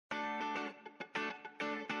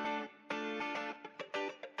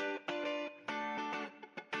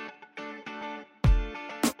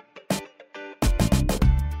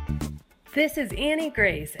This is Annie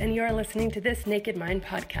Grace, and you're listening to This Naked Mind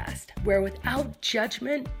podcast, where without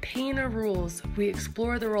judgment, pain, or rules, we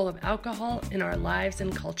explore the role of alcohol in our lives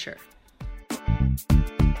and culture.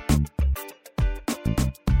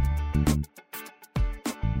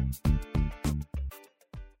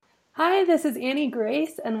 Hi, this is Annie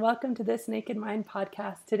Grace, and welcome to This Naked Mind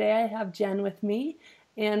podcast. Today I have Jen with me,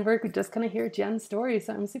 and we're just going to hear Jen's story,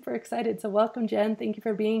 so I'm super excited. So welcome, Jen. Thank you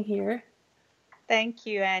for being here. Thank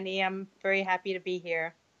you, Annie. I'm very happy to be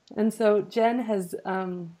here. And so Jen has,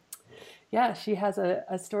 she has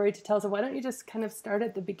a story to tell. So why don't you just kind of start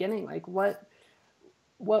at the beginning? Like what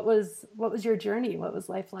was your journey? What was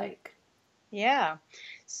life like? Yeah.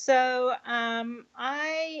 So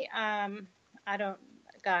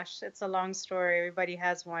it's a long story. Everybody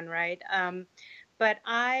has one, right? But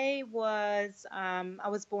I was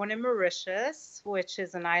born in Mauritius, which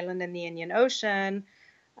is an island in the Indian Ocean.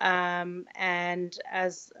 And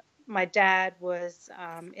as my dad was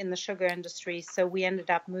in the sugar industry, so we ended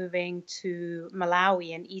up moving to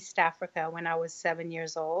Malawi in East Africa when I was 7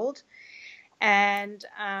 years old. And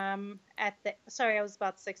I was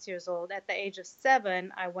about 6 years old. At the age of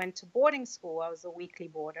 7, I went to boarding school. I was a weekly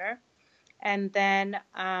boarder. And then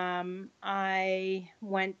I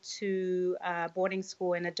went to boarding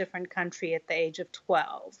school in a different country at the age of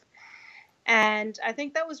 12. And I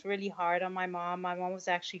think that was really hard on my mom. My mom was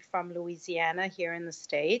actually from Louisiana here in the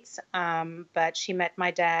States, but she met my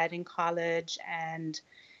dad in college and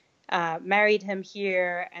married him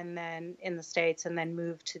here and then in the States and then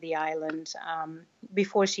moved to the island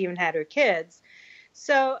before she even had her kids.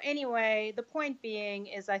 So anyway, the point being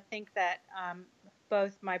is I think that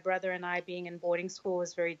both my brother and I being in boarding school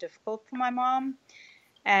was very difficult for my mom.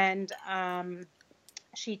 And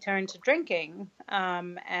she turned to drinking,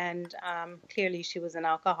 and clearly she was an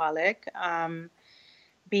alcoholic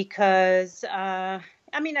because, I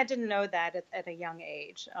didn't know that at a young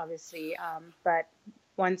age, obviously, but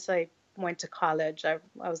once I went to college, I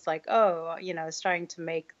was like, starting to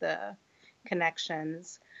make the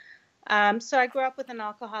connections. So I grew up with an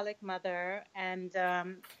alcoholic mother, and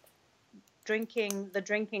the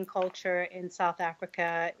drinking culture in South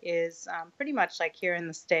Africa is pretty much like here in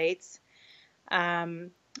the States.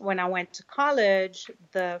 When I went to college,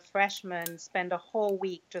 the freshmen spend a whole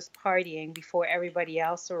week just partying before everybody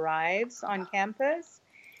else arrives on campus.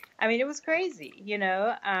 I mean, it was crazy, you'd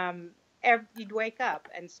wake up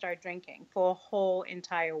and start drinking for a whole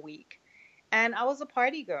entire week. And I was a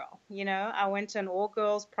party girl, I went to an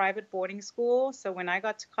all-girls private boarding school. So when I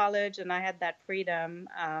got to college and I had that freedom,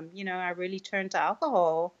 I really turned to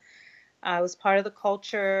alcohol. I was part of the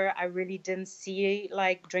culture. I really didn't see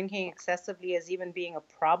like drinking excessively as even being a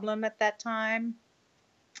problem at that time.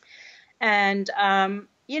 And,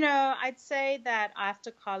 I'd say that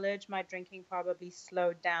after college, my drinking probably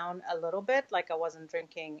slowed down a little bit. Like I wasn't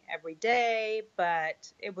drinking every day,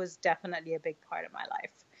 but it was definitely a big part of my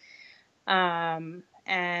life. I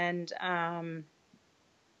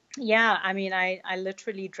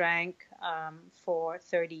literally drank for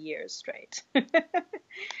 30 years straight.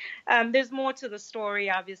 There's more to the story,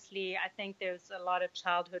 obviously. I think there's a lot of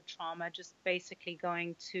childhood trauma, just basically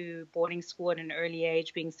going to boarding school at an early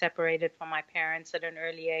age, being separated from my parents at an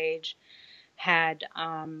early age, had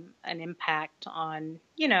an impact on,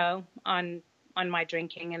 on my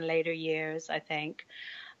drinking in later years, I think.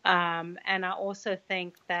 And I also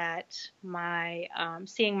think that my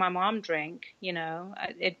seeing my mom drink,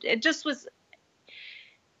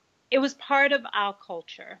 it was part of our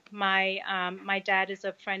culture. My dad is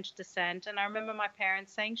of French descent, and I remember my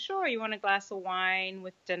parents saying, "Sure, you want a glass of wine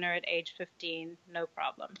with dinner at age 15? No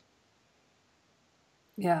problem."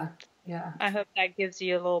 Yeah. I hope that gives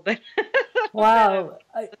you a little bit. Wow,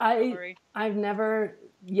 I've never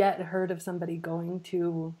yet heard of somebody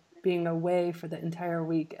being away for the entire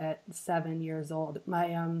week at 7 years old.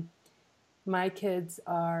 My kids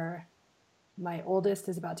are. My oldest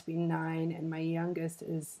is about to be 9, and my youngest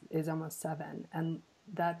is almost 7, and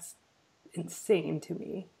that's insane to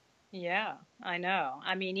me. Yeah, I know.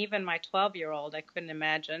 I mean, even my 12-year-old, I couldn't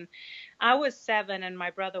imagine. I was 7 and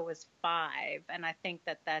my brother was 5, and I think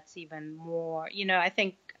that that's even more, I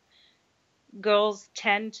think girls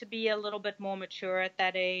tend to be a little bit more mature at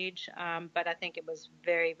that age, but I think it was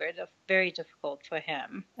very, very, very difficult for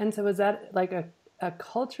him. And so was that like a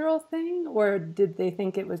cultural thing, or did they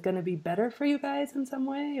think it was going to be better for you guys in some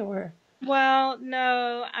way, or? Well,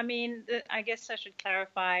 no, I mean, I guess I should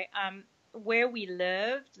clarify. Where we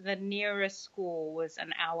lived, the nearest school was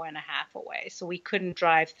an hour and a half away, so we couldn't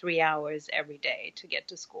drive 3 hours every day to get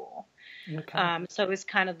to school. Okay. So it was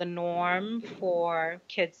kind of the norm for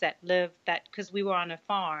kids that lived because we were on a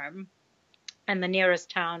farm. and the nearest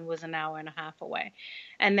town was an hour and a half away.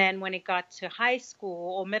 And then when it got to high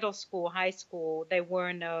school or middle school, high school, there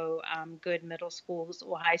were no good middle schools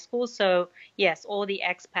or high schools. So yes, all the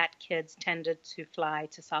expat kids tended to fly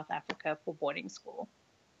to South Africa for boarding school.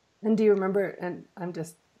 And do you remember, and I'm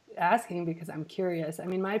just asking because I'm curious, I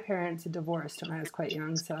mean, my parents divorced when I was quite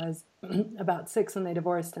young, so I was about 6 when they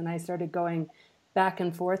divorced, and I started going back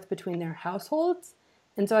and forth between their households.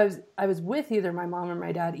 And so I was with either my mom or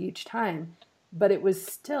my dad each time, but it was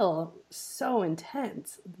still so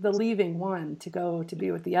intense, the leaving one to go to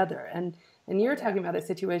be with the other. And you're talking about a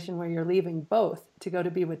situation where you're leaving both to go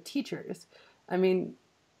to be with teachers. I mean,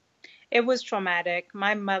 it was traumatic.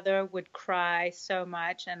 My mother would cry so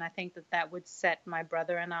much, and I think that that would set my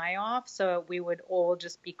brother and I off. So we would all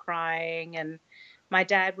just be crying, and my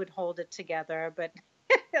dad would hold it together. But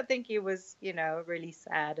I think he was, really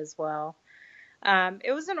sad as well.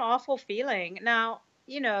 It was an awful feeling. Now,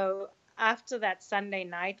 after that Sunday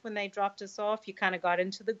night when they dropped us off, you kind of got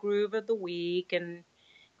into the groove of the week, and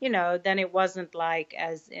then it wasn't like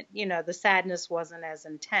the sadness wasn't as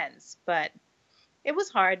intense, but it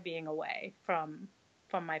was hard being away from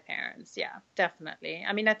my parents. Yeah, definitely.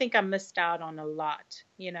 I mean, I think I missed out on a lot,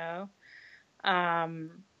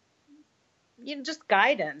 um, just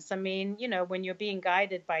guidance. I mean, when you're being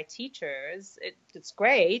guided by teachers, it's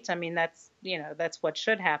great. I mean, that's what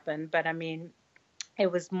should happen. But I mean,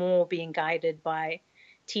 it was more being guided by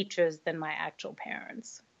teachers than my actual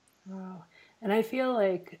parents. wow. And I feel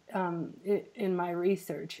like in my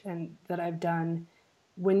research and that I've done,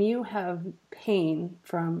 when you have pain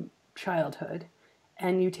from childhood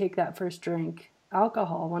and you take that first drink,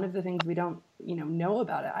 alcohol, one of the things we don't, know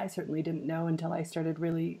about it, I certainly didn't know until I started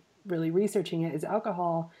really, really researching it, is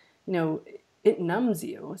alcohol, it numbs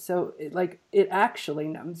you. So it actually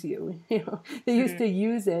numbs you. They used to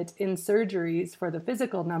use it in surgeries for the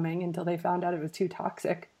physical numbing until they found out it was too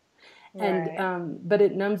toxic. Right. And but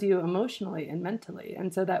it numbs you emotionally and mentally.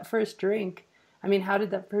 And so that first drink, I mean, how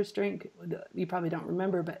did that first drink, you probably don't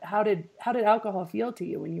remember, but how did alcohol feel to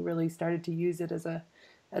you when you really started to use it as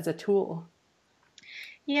a tool?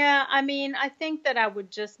 Yeah, I mean, I think that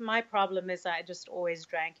my problem is I just always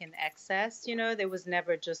drank in excess, there was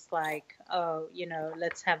never just like, oh,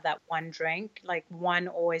 let's have that one drink. Like one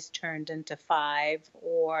always turned into five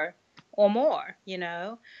or more,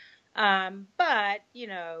 But,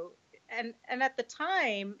 and at the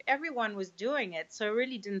time everyone was doing it, so I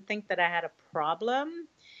really didn't think that I had a problem.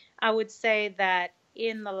 I would say that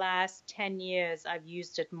in the last 10 years I've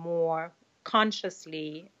used it more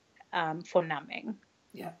consciously for numbing.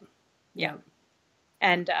 Yeah. Yeah.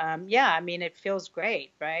 And yeah, I mean, it feels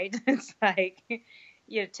great, right? It's like,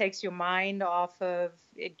 it takes your mind off of,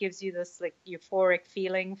 it gives you this like euphoric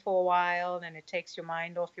feeling for a while, and it takes your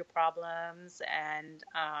mind off your problems. And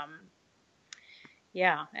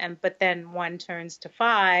yeah, but then one turns to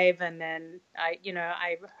five, and then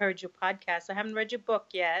I heard your podcast. I haven't read your book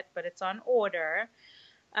yet, but it's on order.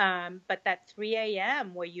 But that 3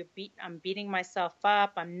 a.m. where I'm beating myself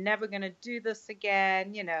up, I'm never going to do this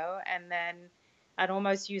again, and then I'd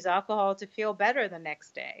almost use alcohol to feel better the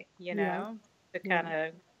next day, Yeah. to Yeah. kind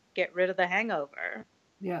of get rid of the hangover.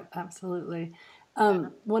 Yeah, absolutely. Yeah.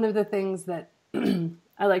 One of the things that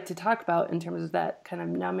I like to talk about in terms of that kind of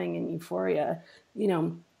numbing and euphoria,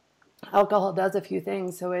 alcohol does a few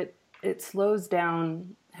things. So it slows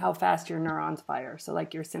down how fast your neurons fire. So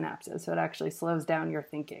like your synapses. So it actually slows down your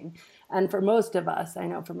thinking. And for most of us, I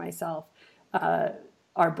know for myself,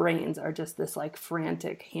 our brains are just this like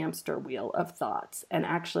frantic hamster wheel of thoughts. And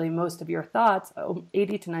actually most of your thoughts,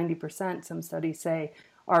 80 to 90%, some studies say,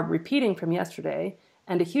 are repeating from yesterday.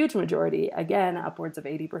 And a huge majority, again, upwards of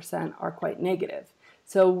 80%, are quite negative.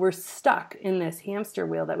 So we're stuck in this hamster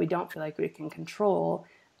wheel that we don't feel like we can control,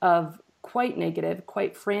 of quite negative,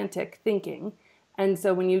 quite frantic thinking. And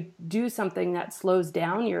so when you do something that slows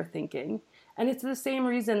down your thinking, and it's the same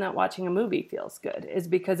reason that watching a movie feels good, is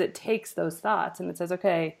because it takes those thoughts and it says,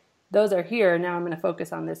 okay, those are here, now I'm going to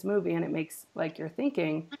focus on this movie, and it makes like your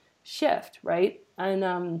thinking shift, right?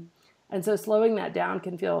 And so slowing that down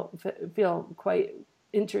can feel quite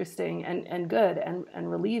interesting and good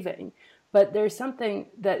and relieving. But there's something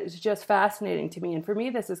that is just fascinating to me, and for me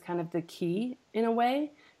this is kind of the key in a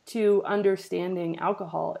way to understanding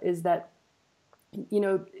alcohol, is that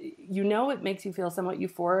it makes you feel somewhat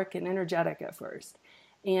euphoric and energetic at first,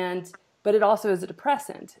 but it also is a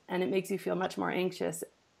depressant, and it makes you feel much more anxious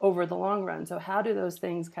over the long run. So how do those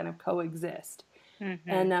things kind of coexist? Mm-hmm.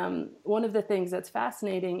 And one of the things that's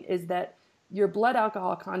fascinating is that your blood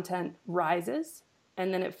alcohol content rises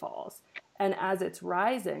and then it falls. And as it's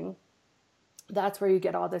rising, that's where you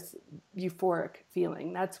get all this euphoric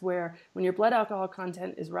feeling. That's where, when your blood alcohol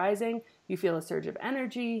content is rising, you feel a surge of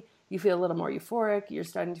energy, you feel a little more euphoric, you're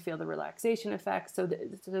starting to feel the relaxation effects. So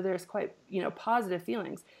there's quite, positive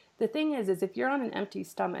feelings. The thing is if you're on an empty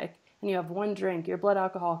stomach and you have one drink, your blood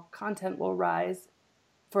alcohol content will rise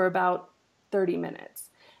for about 30 minutes.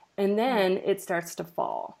 And then it starts to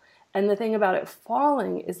fall. And the thing about it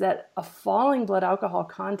falling is that a falling blood alcohol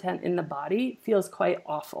content in the body feels quite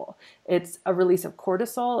awful. It's a release of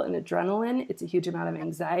cortisol and adrenaline. It's a huge amount of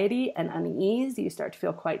anxiety and unease. You start to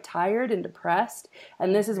feel quite tired and depressed.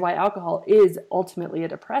 And this is why alcohol is ultimately a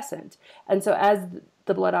depressant. And so as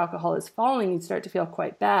the blood alcohol is falling, you start to feel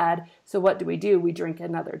quite bad. So what do? We drink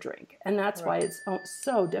another drink. And that's why it's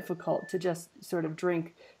so difficult to just sort of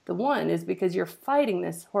drink the one, is because you're fighting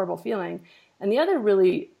this horrible feeling. And the other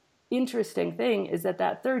really interesting thing is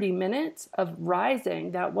that 30 minutes of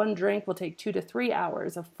rising, that one drink will take 2 to 3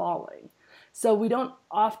 hours of falling. So we don't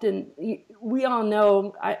often, we all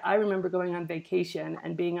know, I remember going on vacation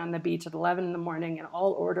and being on the beach at 11 in the morning and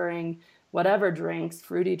all ordering whatever drinks,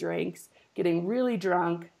 fruity drinks, getting really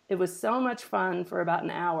drunk. It was so much fun for about an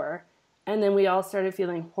hour. And then we all started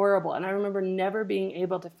feeling horrible. And I remember never being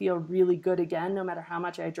able to feel really good again, no matter how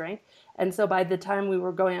much I drank. And so by the time we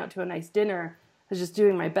were going out to a nice dinner, I was just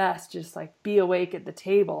doing my best, just like be awake at the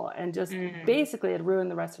table, and just basically it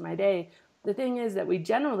ruined the rest of my day. The thing is that we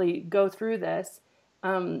generally go through this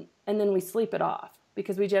and then we sleep it off,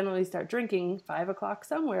 because we generally start drinking 5 o'clock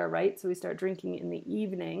somewhere, right? So we start drinking in the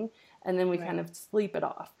evening and then we kind of sleep it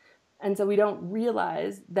off. And so we don't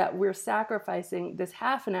realize that we're sacrificing this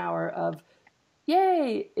half an hour of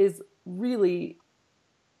yay is really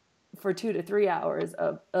for 2 to 3 hours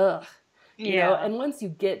of ugh. You know, and once you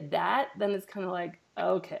get that, then it's kind of like,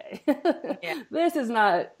 okay, this is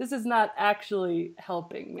not actually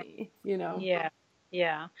helping me,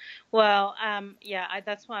 Yeah. Well,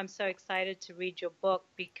 that's why I'm so excited to read your book,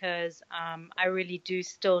 because I really do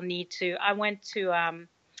still need to. I went to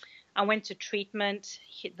treatment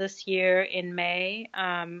this year in May.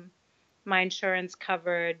 My insurance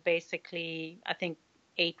covered basically, I think,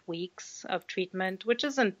 8 weeks of treatment, which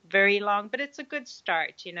isn't very long, but it's a good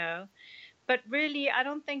start, But really, I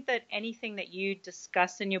don't think that anything that you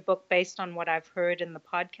discuss in your book, based on what I've heard in the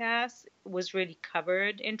podcast, was really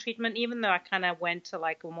covered in treatment, even though I kind of went to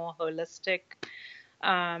like a more holistic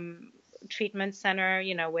treatment center,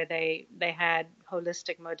 where they had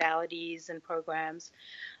holistic modalities and programs.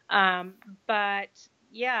 But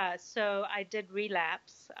yeah, so I did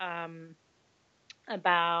relapse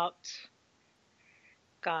about,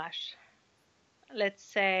 gosh, let's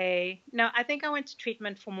say, no, I think I went to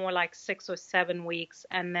treatment for more like 6 or 7 weeks,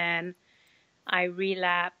 and then I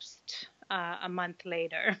relapsed a month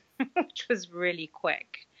later, which was really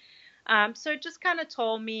quick. So it just kind of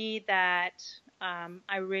told me that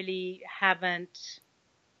I really haven't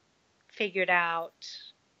figured out,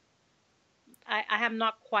 I have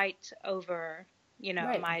not quite over,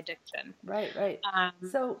 my addiction. Right.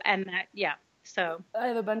 So, and that, so I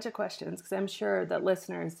have a bunch of questions, because I'm sure that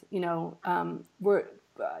listeners,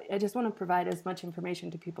 I just want to provide as much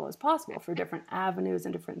information to people as possible for different avenues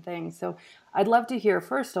and different things. So I'd love to hear,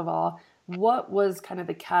 first of all, what was kind of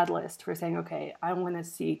the catalyst for saying, okay, I want to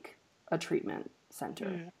seek a treatment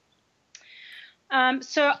center?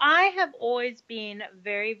 So I have always been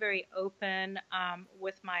very, very open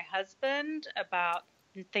with my husband about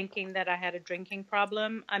thinking that I had a drinking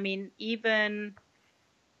problem. I mean, even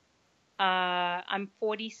I'm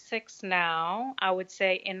 46 now. I would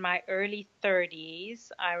say in my early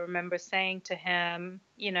 30s, I remember saying to him,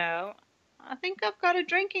 I think I've got a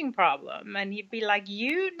drinking problem. And he'd be like,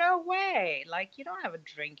 no way. Like, you don't have a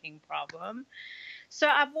drinking problem. So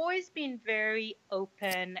I've always been very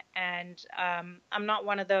open, and I'm not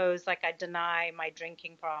one of those, like, I deny my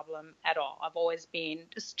drinking problem at all. I've always been,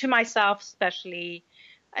 just to myself especially,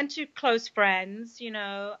 and to close friends,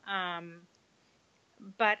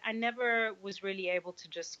 but I never was really able to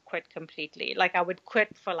just quit completely. Like, I would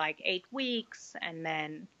quit for like 8 weeks and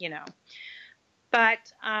then,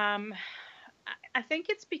 but I think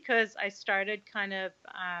it's because I started kind of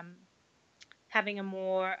having a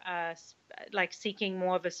more, like, seeking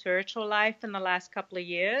more of a spiritual life in the last couple of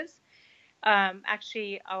years.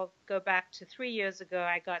 Actually, I'll go back to 3 years ago.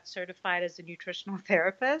 I got certified as a nutritional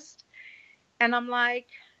therapist. And I'm like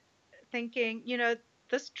thinking,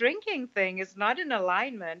 this drinking thing is not in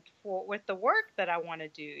alignment with the work that I want to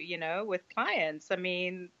do, with clients. I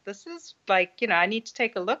mean, this is like, I need to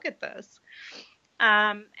take a look at this.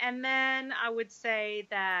 And then I would say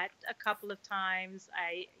that a couple of times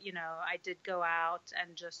I did go out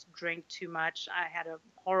and just drink too much. I had a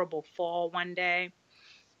horrible fall one day.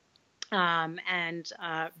 and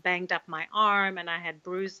banged up my arm, and I had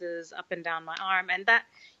bruises up and down my arm. And that,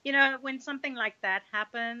 you know, when something like that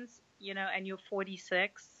happens, you know, and you're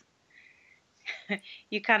 46,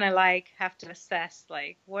 you kind of like have to assess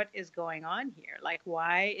like what is going on here? Like,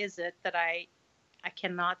 why is it that I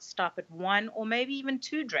cannot stop at one or maybe even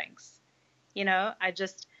two drinks? You know, I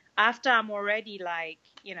just, after I'm already like,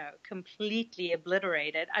 you know, completely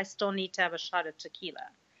obliterated, I still need to have a shot of tequila.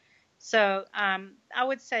 So I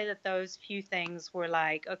would say that those few things were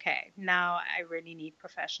like, okay, now I really need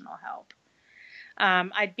professional help.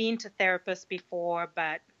 I'd been to therapists before,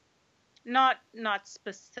 but not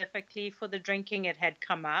specifically for the drinking. It had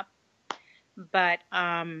come up, but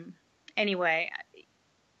anyway,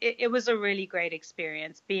 it was a really great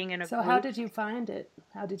experience being in a So how group. did you find it?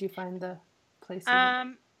 How did you find the place you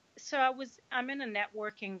went? So I'm in a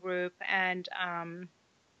networking group, and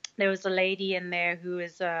there was a lady in there who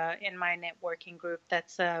is in my networking group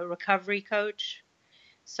that's a recovery coach.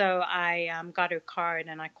 So I got her card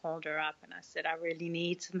and I called her up and I said, I really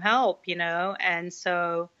need some help, you know? And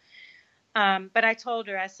so, but I told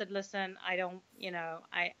her, I said, listen, I don't, you know,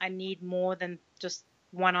 I need more than just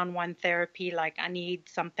one-on-one therapy. Like I need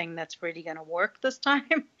something that's really going to work this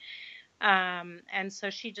time. And so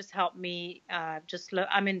she just helped me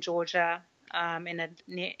I'm in Georgia,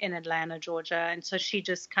 in Atlanta, Georgia. And so she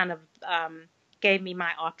just kind of gave me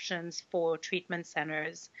my options for treatment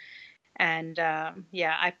centers. And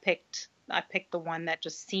yeah, I picked the one that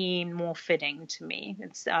just seemed more fitting to me.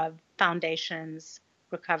 It's Foundations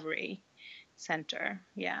Recovery Center.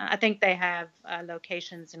 Yeah, I think they have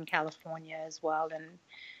locations in California as well,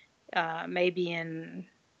 and maybe in,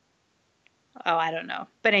 oh, I don't know.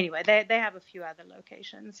 But anyway, they have a few other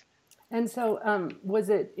locations. And so, was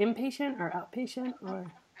it inpatient or outpatient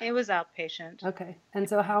or? It was outpatient. Okay. And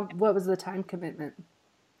so what was the time commitment?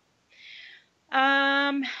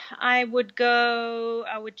 Um, I would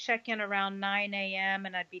check in around 9 a.m.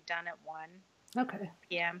 and I'd be done at 1 Okay.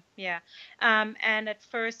 p.m. Yeah. And at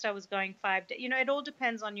first I was going 5 days. You know, it all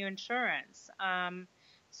depends on your insurance.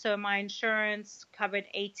 So my insurance covered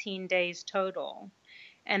 18 days total,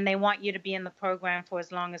 and they want you to be in the program for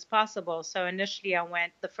as long as possible. So initially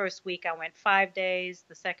the first week I went 5 days,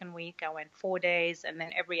 the second week I went 4 days, and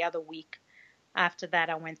then every other week after that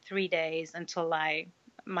I went 3 days until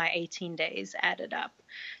my 18 days added up.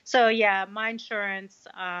 So yeah, my insurance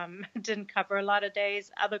didn't cover a lot of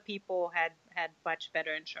days. Other people had much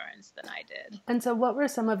better insurance than I did. And so, what were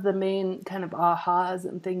some of the main kind of ahas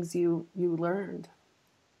and things you learned?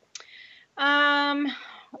 Um,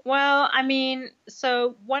 well, I mean,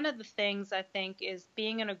 so one of the things I think is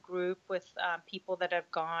being in a group with people that have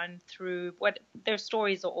gone through what their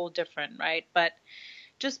stories are all different, right? But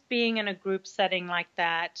just being in a group setting like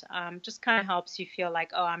that just kind of helps you feel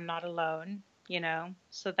like, oh, I'm not alone, you know?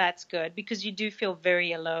 So that's good because you do feel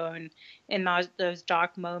very alone in those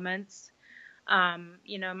dark moments.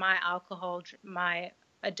 You know, my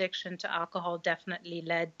addiction to alcohol definitely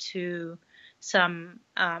led to some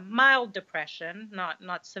mild depression,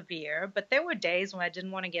 not severe, but there were days when I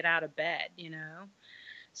didn't want to get out of bed, you know.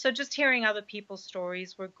 So just hearing other people's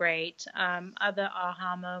stories were great. Other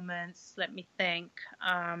aha moments, let me think.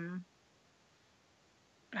 I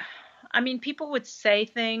mean, people would say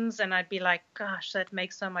things and I'd be like, gosh, that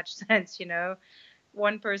makes so much sense, you know.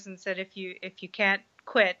 One person said if you can't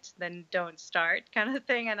quit, then don't start, kind of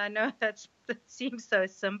thing. And I know that seems so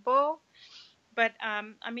simple, but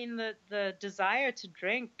I mean the desire to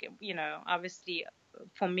drink, you know, obviously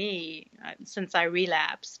for me, since I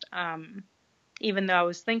relapsed, even though I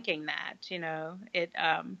was thinking that, you know, it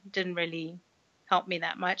didn't really help me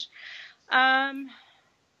that much. Um,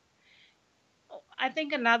 I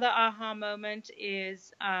think another aha moment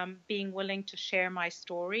is being willing to share my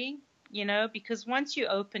story, you know, because once you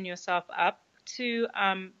open yourself up to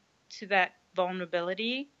that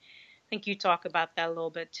vulnerability, I think you talk about that a little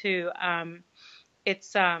bit too.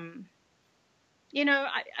 It's you know,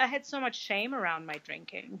 I had so much shame around my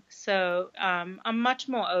drinking, so I'm much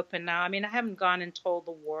more open now. I mean, I haven't gone and told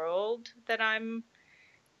the world that I've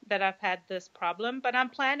had this problem, but I'm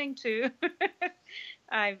planning to.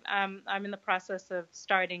 I'm in the process of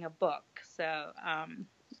starting a book, so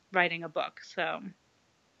writing a book. So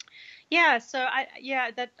yeah, so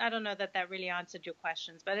I don't know that really answered your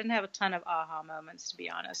questions, but I didn't have a ton of aha moments, to be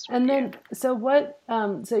honest with And you. then, so what?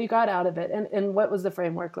 So you got out of it, and what was the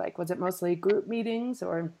framework like? Was it mostly group meetings,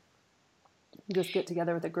 or you just get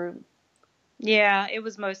together with a group? Yeah, it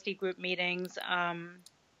was mostly group meetings.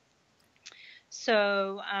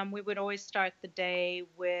 So we would always start the day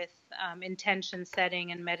with intention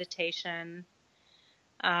setting and meditation.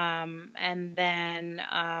 And then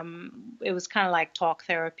it was kind of like talk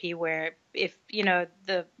therapy, where if,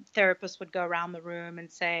 the therapist would go around the room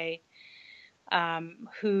and say,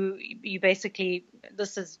 who you basically,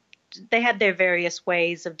 they had their various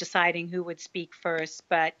ways of deciding who would speak first,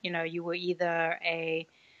 but, you were either a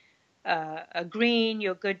green,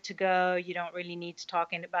 you're good to go. You don't really need to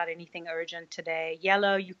talk about anything urgent today.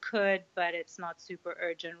 Yellow, you could, but it's not super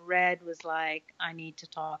urgent. Red was like, I need to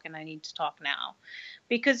talk and I need to talk now.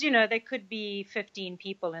 Because, there could be 15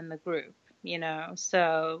 people in the group,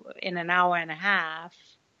 so in an hour and a half,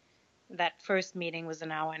 that first meeting was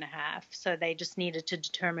an hour and a half. So they just needed to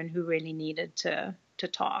determine who really needed to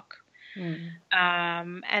talk.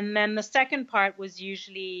 And then the second part was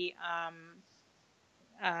usually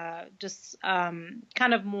just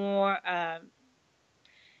kind of more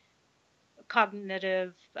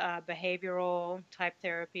cognitive, behavioral type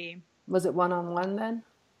therapy. Was it one-on-one then?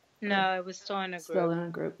 No, it was still in a group. Still in a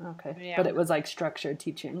group, okay. Yeah. But it was like structured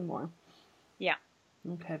teaching more. Yeah.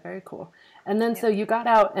 Okay, very cool. And then so you got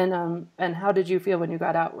out, and how did you feel when you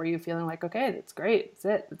got out? Were you feeling like, okay, that's great,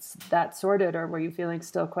 it's that sorted, or were you feeling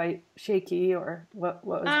still quite shaky, or what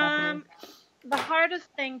was happening? The hardest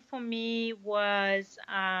thing for me was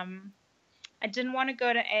I didn't want to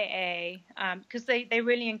go to AA because they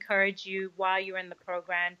really encourage you while you're in the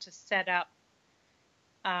program to set up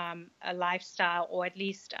a lifestyle, or at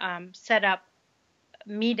least set up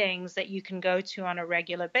meetings that you can go to on a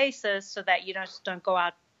regular basis, so that you don't go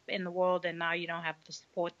out in the world and now you don't have the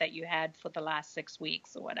support that you had for the last 6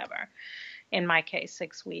 weeks or whatever. In my case,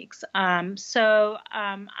 6 weeks. So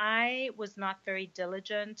I was not very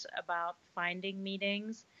diligent about finding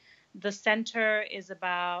meetings. The center is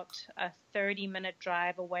about a 30-minute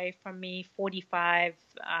drive away from me, 45,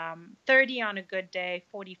 30 on a good day,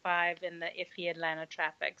 45 in the iffy Atlanta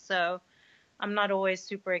traffic. So I'm not always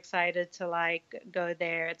super excited to like go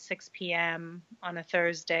there at 6 p.m. on a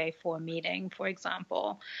Thursday for a meeting, for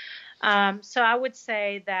example. So I would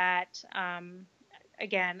say that,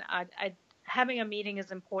 again, having a meeting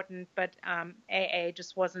is important, but AA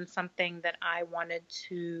just wasn't something that I wanted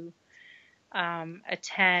to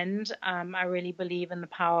attend. I really believe in the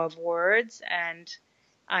power of words, and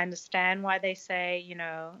I understand why they say,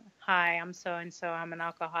 hi, I'm so-and-so, I'm an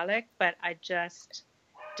alcoholic, but I just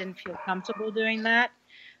didn't feel comfortable doing that.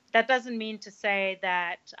 That doesn't mean to say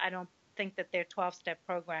that I don't think that their 12-step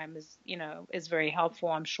program is very helpful.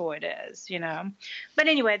 I'm sure it is, But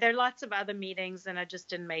anyway, there are lots of other meetings, and I just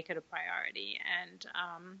didn't make it a priority. And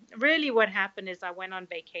really what happened is I went on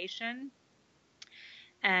vacation,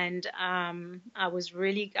 and I was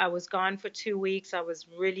gone for 2 weeks. I was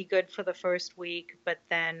really good for the first week, but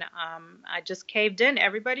then I just caved in.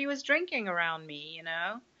 Everybody was drinking around me,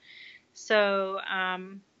 So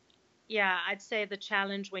yeah, I'd say the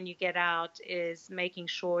challenge when you get out is making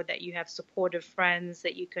sure that you have supportive friends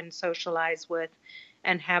that you can socialize with,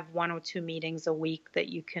 and have 1 or 2 meetings a week that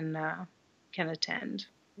you can attend.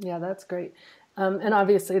 Yeah, that's great. And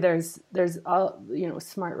obviously there's all,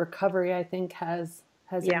 Smart Recovery, I think, has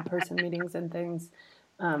in-person meetings and things.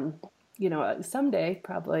 Someday,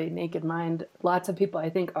 probably Naked Mind, lots of people I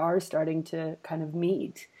think are starting to kind of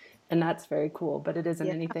meet, and that's very cool, but it isn't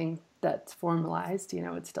anything that's formalized.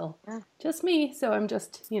 It's still just me. So I'm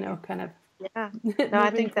just, kind of. Yeah. No, I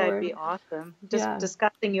think that'd be awesome. Just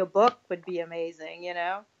discussing your book would be amazing,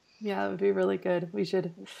 Yeah, it would be really good. We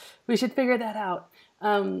should figure that out.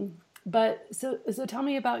 But so tell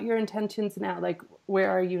me about your intentions now. Like, where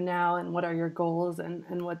are you now, and what are your goals,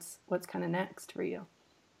 and what's kind of next for you?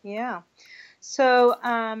 Yeah. So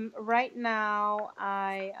right now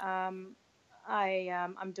I'm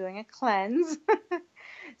doing a cleanse.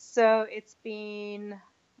 So it's been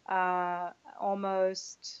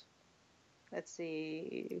almost, let's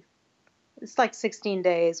see, it's like 16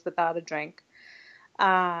 days without a drink.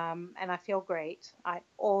 And I feel great. I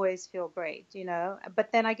always feel great,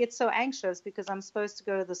 But then I get so anxious because I'm supposed to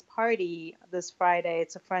go to this party this Friday.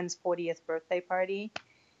 It's a friend's 40th birthday party.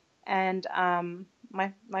 And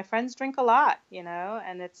my friends drink a lot,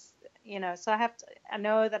 and it's, so I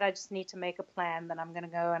know that I just need to make a plan that I'm going to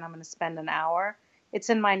go and I'm going to spend an hour. It's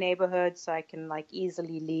in my neighborhood, so I can like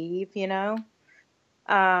easily leave,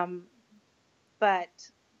 But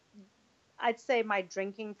I'd say my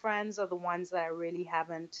drinking friends are the ones that I really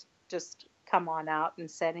haven't just come on out and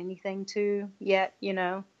said anything to yet, And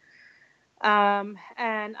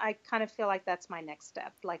I kind of feel like that's my next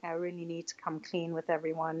step. Like, I really need to come clean with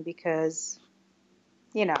everyone because,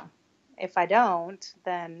 if I don't,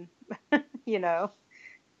 then, then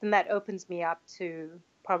that opens me up to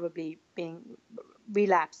probably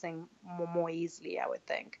relapsing more easily, I would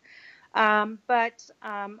think. I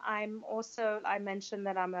mentioned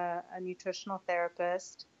that I'm a nutritional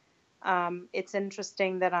therapist. It's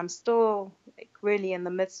interesting that I'm still like, really in the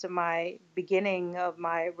midst of my beginning of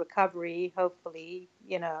my recovery, hopefully,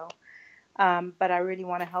 but I really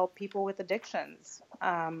want to help people with addictions.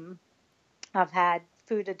 I've had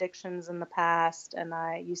food addictions in the past, and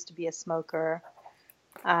I used to be a smoker.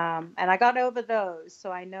 And I got over those,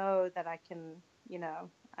 so I know that you know,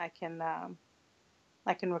 I can,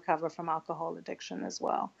 I can recover from alcohol addiction as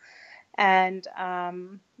well. And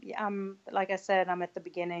yeah, like I said, I'm at the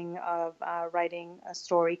beginning of writing a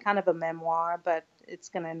story, kind of a memoir, but it's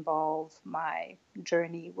going to involve my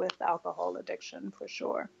journey with alcohol addiction for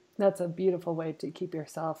sure. That's a beautiful way to keep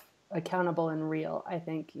yourself accountable and real. I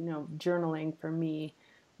think, journaling for me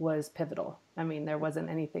was pivotal. I mean, there wasn't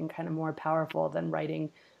anything kind of more powerful than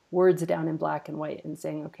writing words down in black and white and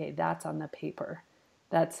saying, okay, that's on the paper.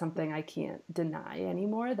 That's something I can't deny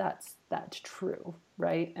anymore. That's true,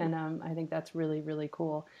 right? And I think that's really, really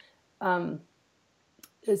cool.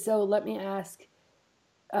 So let me ask,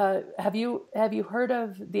 have you heard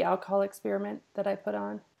of the alcohol experiment that I put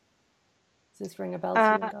on? Does this ring a bell to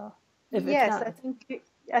you at all? If Yes, not,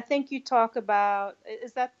 I think you talk about,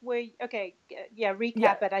 is that where, okay, yeah, yeah.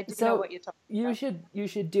 recap it. I do know So what you're talking you about.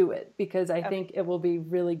 should do it because I Okay. think it will be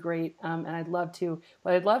really great. And I'd love to.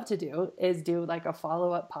 What I'd love to do is do like a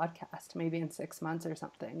follow up podcast, maybe in 6 months or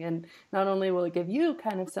something. And not only will it give you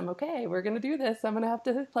kind of some, okay, we're going to do this. I'm going to have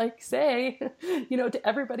to like say, to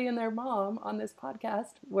everybody and their mom on this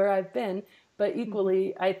podcast where I've been. But Mhm.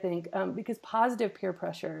 equally, I think because positive peer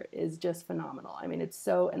pressure is just phenomenal. I mean, it's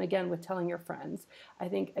so, and again, with telling your friends, I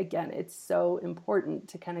think, again, it's so important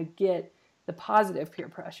to kind of get the positive peer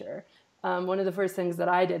pressure. One of the first things that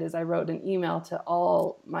I did is I wrote an email to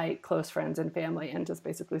all my close friends and family and just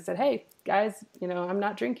basically said, hey, guys, I'm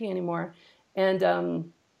not drinking anymore.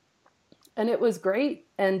 And it was great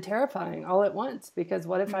and terrifying all at once because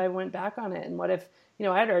what if I went back on it? And what if,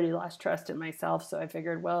 I had already lost trust in myself. So I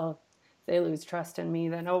figured, well, if they lose trust in me,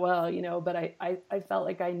 then, oh, well, but I felt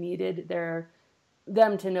like I needed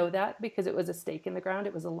them to know that because it was a stake in the ground.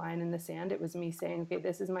 It was a line in the sand. It was me saying, okay,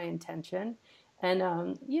 this is my intention.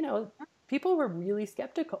 And, people were really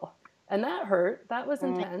skeptical and that hurt. That was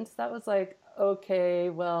Mm, intense. That was like, okay,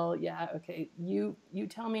 well, yeah, okay. You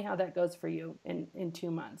tell me how that goes for you in 2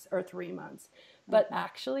 months or 3 months. But mhm,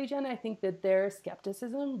 actually, Jen, I think that their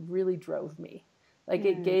skepticism really drove me. Like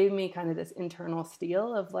it mm. gave me kind of this internal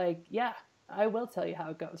steel of like, yeah, I will tell you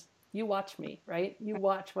how it goes. You watch me, right? You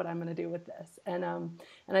watch what I'm going to do with this. And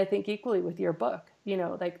I think equally with your book,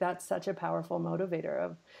 like that's such a powerful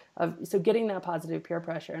motivator so getting that positive peer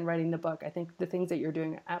pressure and writing the book. I think the things that you're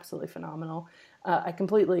doing are absolutely phenomenal. I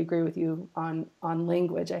completely agree with you on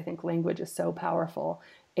language. I think language is so powerful.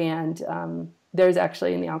 And there's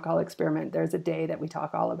actually in the alcohol experiment, there's a day that we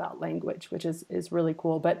talk all about language, which is really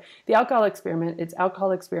cool. But the alcohol experiment, it's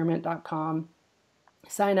alcoholexperiment.com.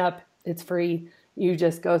 Sign up, it's free. You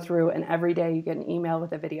just go through and every day you get an email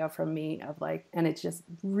with a video from me of like, and it's just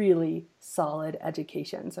really solid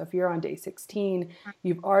education. So if you're on day 16,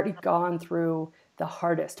 you've already gone through the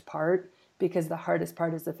hardest part because the hardest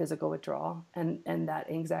part is the physical withdrawal and that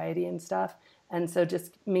anxiety and stuff. And so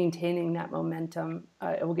just maintaining that momentum,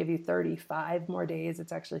 it will give you 35 more days.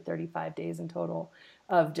 It's actually 35 days in total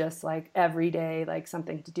of just like every day, like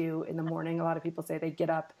something to do in the morning. A lot of people say they get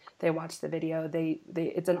up, they watch the video,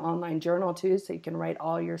 it's an online journal too. So you can write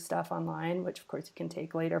all your stuff online, which of course you can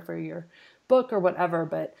take later for your book or whatever,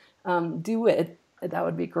 but do it. That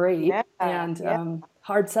would be great. Yeah, And yeah.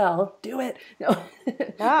 hard sell, do it. No,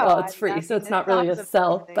 No, well, it's free, I so mean, it's it not really a sounds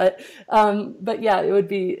sell, amazing. but yeah, it would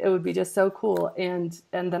be just so cool. And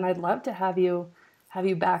then I'd love to have you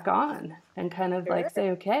back on and kind of like Sure.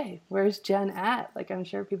 say, okay, where's Jen at? Like, I'm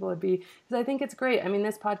sure people would be, because I think it's great. I mean,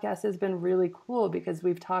 this podcast has been really cool because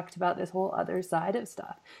we've talked about this whole other side of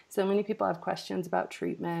stuff. So many people have questions about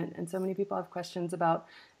treatment and so many people have questions about,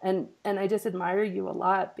 and I just admire you a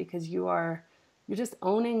lot because you're just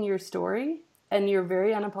owning your story and you're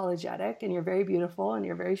very unapologetic and you're very beautiful and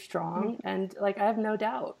you're very strong. And like, I have no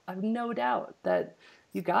doubt that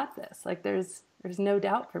you got this. Like there's no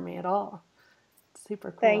doubt for me at all. It's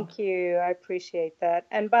super cool. Thank you. I appreciate that.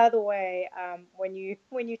 And by the way, when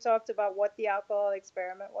you talked about what the alcohol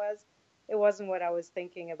experiment was, it wasn't what I was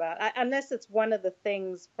thinking about. Unless it's one of the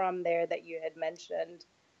things from there that you had mentioned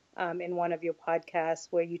in one of your podcasts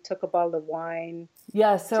where you took a bottle of wine.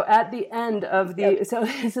 Yeah, so at the end of Okay. so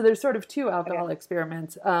there's sort of two Okay. alcohol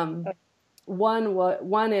experiments.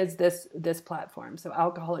 One is this platform, so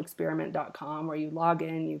alcoholexperiment.com, where you log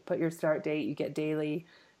in, you put your start date, you get daily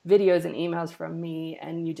videos and emails from me,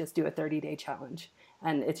 and you just do a 30-day challenge.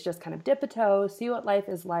 And it's just kind of dip a toe, see what life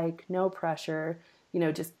is like, no pressure,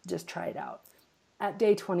 just try it out. At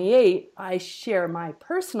day 28, I share my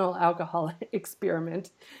personal alcohol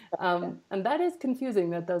experiment. And that is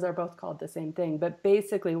confusing that those are both called the same thing. But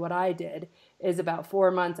basically what I did is about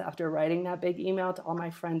 4 months after writing that big email to all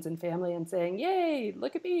my friends and family and saying, yay,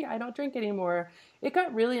 look at me, I don't drink anymore. It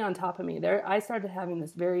got really on top of me. I started having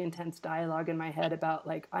this very intense dialogue in my head about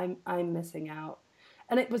like, I'm missing out.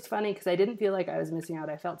 And it was funny because I didn't feel like I was missing out.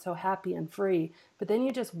 I felt so happy and free. But then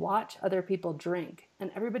you just watch other people drink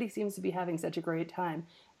and everybody seems to be having such a great time.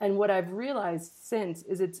 And what I've realized since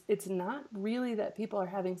is it's not really that people are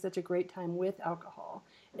having such a great time with alcohol.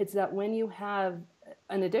 It's that when you have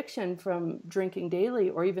an addiction from drinking daily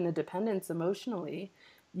or even a dependence emotionally,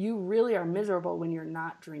 you really are miserable when you're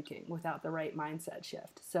not drinking without the right mindset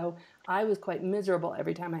shift. So I was quite miserable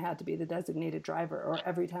every time I had to be the designated driver or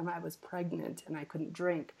every time I was pregnant and I couldn't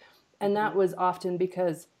drink. And that was often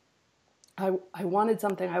because I wanted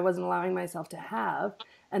something I wasn't allowing myself to have.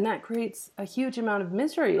 And that creates a huge amount of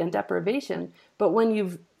misery and deprivation. But when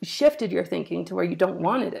you've shifted your thinking to where you don't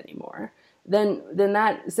want it anymore, then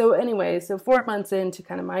that, so anyway, so 4 months into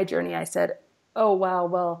kind of my journey, I said, oh, wow,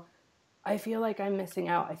 well, I feel like I'm missing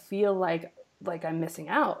out. I feel like I'm missing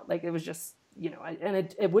out. Like it was just, and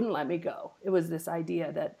it wouldn't let me go. It was this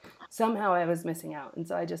idea that somehow I was missing out. And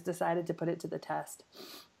so I just decided to put it to the test.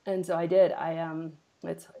 And so I did.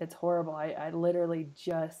 It's horrible. I literally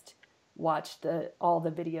just watched all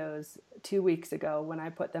the videos 2 weeks ago when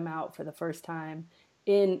I put them out for the first time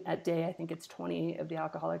at day, I think it's 20 of the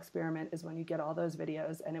alcohol experiment is when you get all those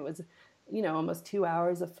videos. And it was, almost 2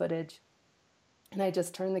 hours of footage. And I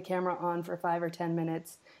just turned the camera on for 5 or 10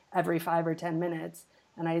 minutes, every 5 or 10 minutes.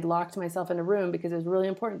 And I locked myself in a room because it was really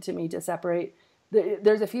important to me to separate.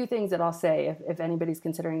 There's a few things that I'll say if anybody's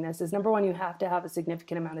considering this is number one, you have to have a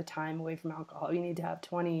significant amount of time away from alcohol. You need to have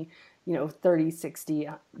 20, 30, 60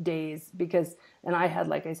 days because, and I had,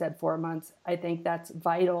 like I said, 4 months. I think that's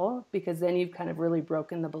vital because then you've kind of really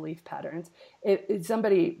broken the belief patterns.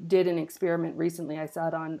 Somebody did an experiment recently. I saw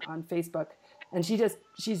it on Facebook. And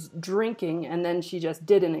she's drinking and then she just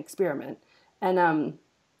did an experiment.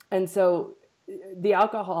 And so the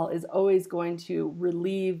alcohol is always going to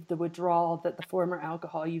relieve the withdrawal that the former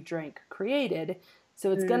alcohol you drank created.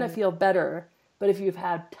 So it's going to feel better. But if you've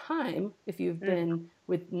had time, if you've been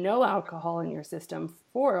with no alcohol in your system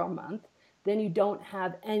for a month, then you don't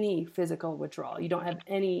have any physical withdrawal. You don't have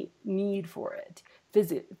any need for it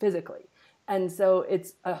physically. And so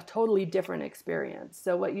it's a totally different experience.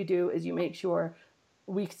 So what you do is you make sure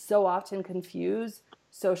we so often confuse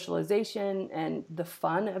socialization and the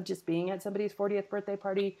fun of just being at somebody's 40th birthday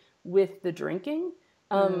party with the drinking,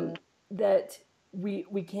 that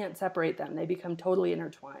we can't separate them. They become totally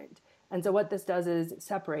intertwined. And so what this does is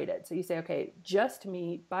separate it. So you say, okay, just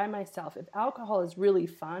me by myself. If alcohol is really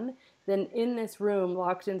fun, then in this room,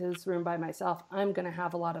 locked into this room by myself, I'm going to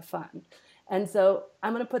have a lot of fun. And so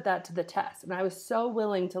I'm going to put that to the test. And I was so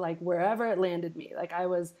willing to, like, wherever it landed me, like I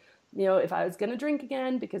was, if I was going to drink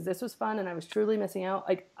again because this was fun and I was truly missing out,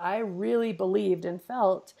 like I really believed and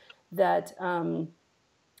felt that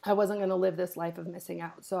I wasn't going to live this life of missing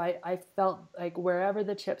out. So I felt like wherever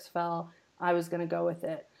the chips fell, I was going to go with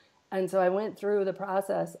it. And so I went through the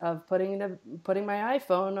process of putting my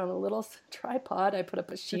iPhone on a little tripod. I put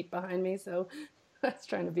up a sheet behind me, so I was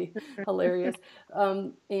trying to be hilarious,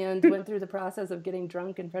 and went through the process of getting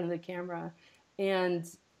drunk in front of the camera. And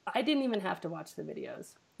I didn't even have to watch the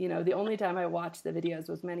videos. The only time I watched the videos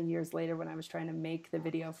was many years later when I was trying to make the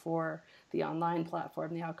video for the online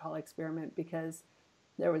platform, the Alcohol Experiment, because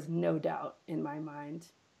there was no doubt in my mind,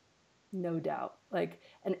 no doubt.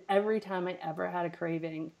 And every time I ever had a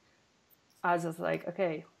craving, I was just like,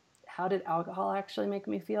 okay, how did alcohol actually make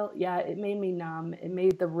me feel? Yeah, it made me numb. It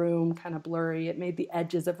made the room kind of blurry. It made the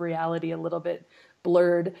edges of reality a little bit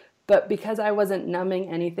blurred. But because I wasn't numbing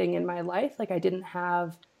anything in my life, I didn't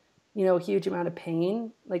have, a huge amount of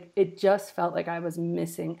pain, it just felt like I was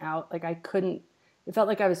missing out. It felt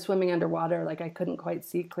like I was swimming underwater. I couldn't quite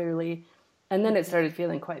see clearly. And then it started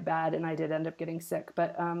feeling quite bad, and I did end up getting sick,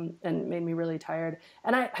 but and it made me really tired.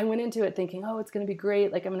 And I went into it thinking, oh, it's going to be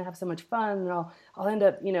great. I'm going to have so much fun, and I'll end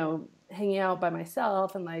up, hanging out by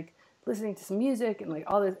myself and listening to some music and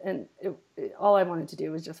all this. And all I wanted to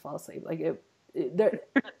do was just fall asleep.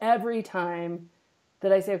 Every time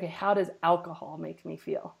that I say, okay, how does alcohol make me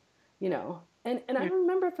feel? And I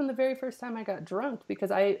remember from the very first time I got drunk,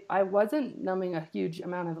 because I wasn't numbing a huge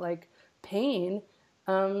amount of pain.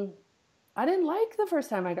 I didn't like the first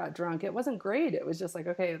time I got drunk. It wasn't great. It was just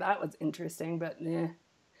okay, that was interesting, but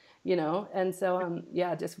and so,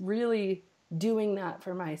 just really doing that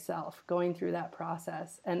for myself, going through that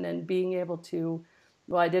process, and then being able to,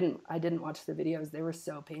 well, I didn't watch the videos. They were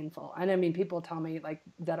so painful. And I mean, people tell me like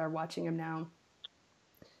that are watching them now,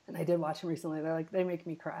 and I did watch them recently. They're like, they make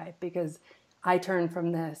me cry because I turned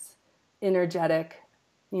from this energetic,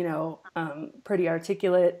 pretty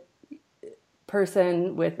articulate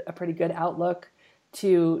person with a pretty good outlook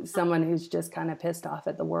to someone who's just kind of pissed off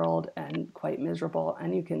at the world and quite miserable.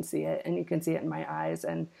 And you can see it, in my eyes.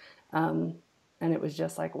 And it was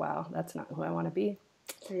just like, wow, that's not who I want to be.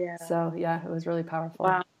 Yeah. So yeah, it was really powerful.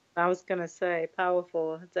 Wow. I was going to say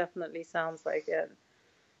powerful. It definitely sounds like it.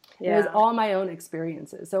 Yeah. It was all my own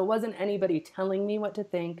experiences. So it wasn't anybody telling me what to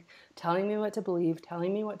think, telling me what to believe,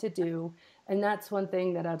 telling me what to do. And that's one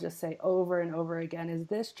thing that I'll just say over and over again is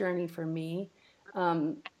this journey for me.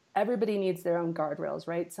 Everybody needs their own guardrails,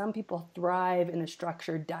 right? Some people thrive in a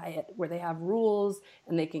structured diet where they have rules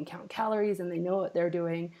and they can count calories and they know what they're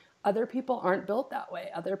doing. Other people aren't built that way.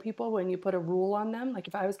 Other people, when you put a rule on them, like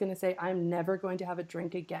if I was going to say, I'm never going to have a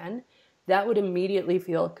drink again, that would immediately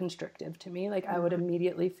feel constrictive to me. Like I would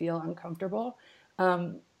immediately feel uncomfortable.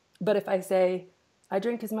 But if I say, I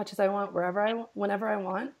drink as much as I want, whenever I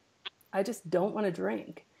want, I just don't want to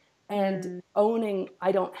drink. And owning,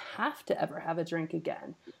 I don't have to ever have a drink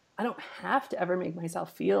again. I don't have to ever make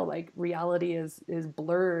myself feel like reality is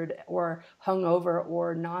blurred or hungover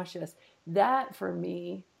or nauseous. That for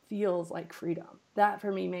me feels like freedom. That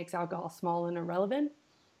for me makes alcohol small and irrelevant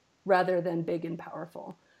rather than big and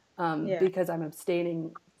powerful. Because I'm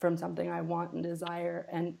abstaining from something I want and desire.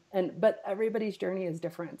 But everybody's journey is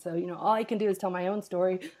different. So, all I can do is tell my own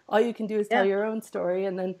story. All you can do is tell your own story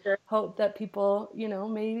and then hope that people,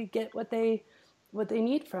 maybe get what they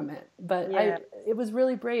need from it. But it was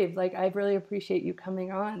really brave. Like, I really appreciate you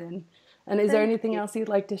coming on. And is there anything else you'd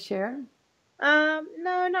like to share?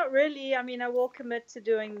 No, not really. I mean, I will commit to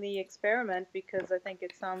doing the experiment because I think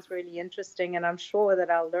it sounds really interesting and I'm sure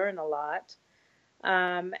that I'll learn a lot.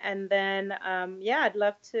 And then, I'd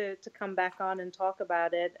love to come back on and talk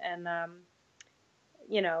about it. And,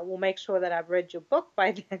 we'll make sure that I've read your book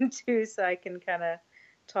by then too, so I can kind of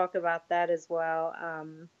talk about that as well.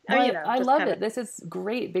 I love it. This is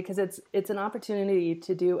great because it's an opportunity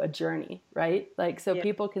to do a journey, right? Like, so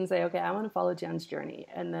people can say, okay, I want to follow Jen's journey.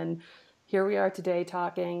 And then here we are today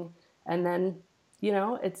talking. And then,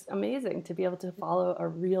 it's amazing to be able to follow a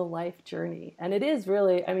real life journey. And it is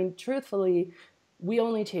really, I mean, truthfully, we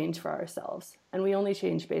only change for ourselves and we only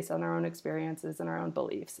change based on our own experiences and our own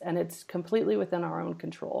beliefs. And it's completely within our own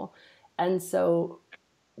control. And so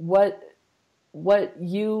what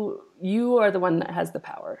you are the one that has the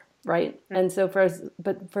power, right? And so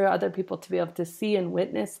for other people to be able to see and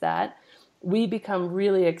witness that, we become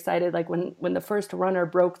really excited. Like when the first runner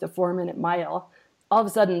broke the 4-minute mile, all of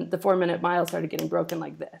a sudden the 4-minute mile started getting broken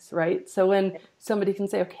like this, right? So when somebody can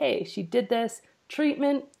say, okay, she did this,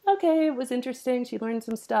 treatment, okay, it was interesting. She learned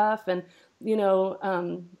some stuff and,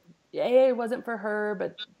 AA wasn't for her,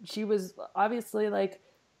 but she was obviously like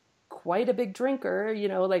quite a big drinker,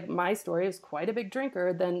 like my story is quite a big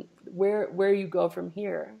drinker, then where you go from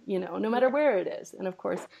here, no matter where it is. And of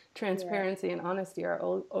course, transparency and honesty are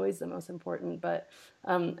always the most important, but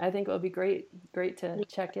I think it would be great to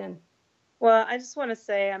check in. Well, I just want to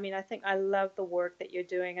say, I mean, I think I love the work that you're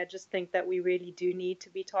doing. I just think that we really do need to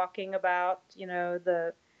be talking about,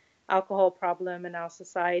 the alcohol problem in our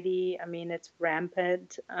society. I mean, it's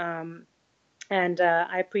rampant. And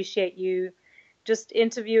I appreciate you just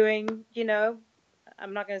interviewing,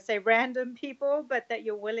 I'm not going to say random people, but that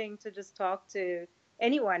you're willing to just talk to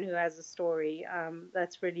anyone who has a story.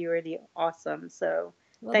 That's really, really awesome. So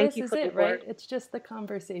thank you for the work. Right? It's just the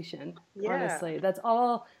conversation, honestly. That's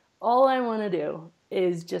all I want to do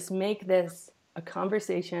is just make this a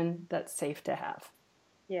conversation that's safe to have.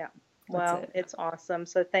 Yeah. Well, it's awesome.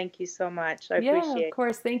 So thank you so much. I appreciate it. Yeah, of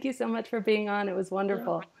course. Thank you so much for being on. It was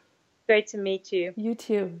wonderful. Great to meet you. You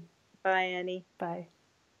too. Bye, Annie. Bye.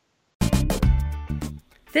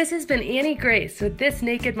 This has been Annie Grace with This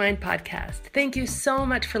Naked Mind podcast. Thank you so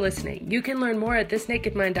much for listening. You can learn more at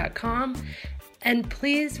thisnakedmind.com. And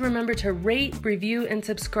please remember to rate, review, and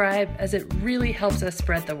subscribe as it really helps us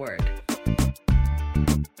spread the word.